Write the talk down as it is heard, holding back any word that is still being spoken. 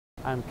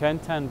I'm Ken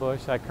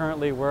Tenbush. I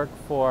currently work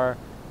for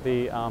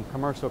the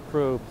Commercial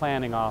Crew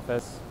Planning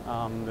Office,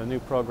 the new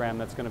program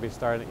that's going to be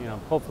starting,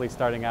 hopefully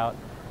starting out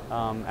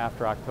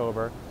after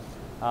October.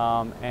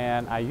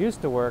 And I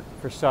used to work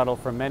for Shuttle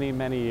for many,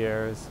 many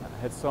years.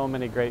 I had so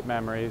many great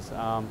memories.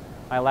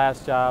 My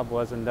last job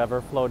was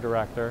Endeavor Flow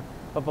Director,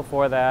 but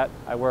before that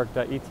I worked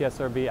at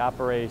ETSRB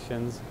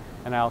Operations,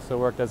 and I also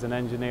worked as an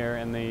engineer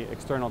in the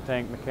External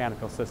Tank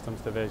Mechanical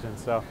Systems Division,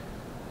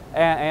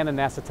 and a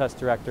NASA Test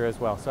Director as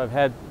well. So I've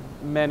had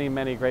many,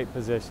 many great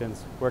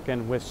positions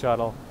working with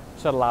shuttle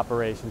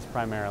operations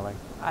primarily.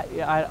 I'd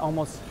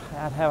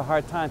have a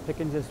hard time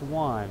picking just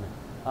one.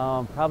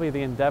 Probably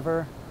the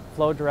Endeavor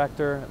Flow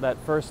Director, that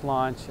first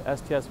launch,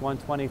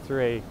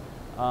 STS-123.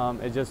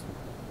 It just,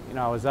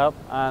 I was up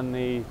on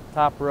the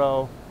top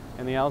row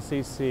in the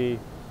LCC,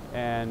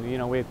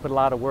 and we had put a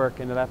lot of work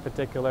into that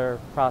particular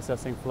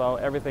processing flow.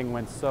 Everything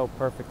went so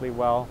perfectly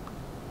well,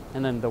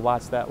 and then to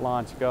watch that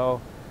launch go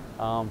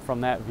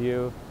from that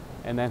view,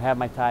 and then have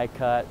my tie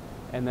cut,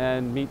 and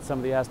then meet some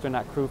of the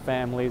astronaut crew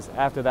families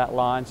after that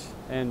launch,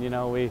 and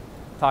we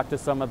talked to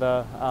some of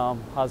the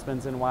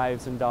husbands and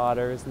wives and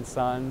daughters and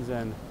sons,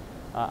 and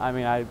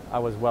I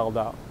was welled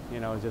up. It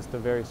was just a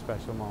very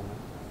special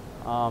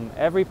moment.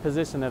 Every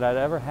position that I'd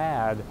ever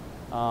had,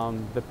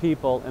 the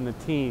people and the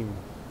team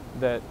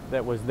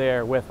that was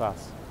there with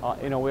us,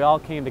 we all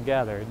came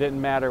together. It didn't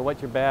matter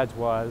what your badge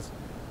was.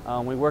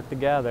 We worked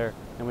together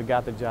and we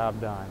got the job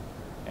done.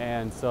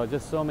 And so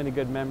just so many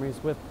good memories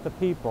with the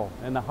people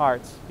and the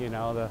hearts,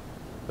 the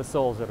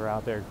souls that are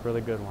out there, really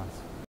good ones.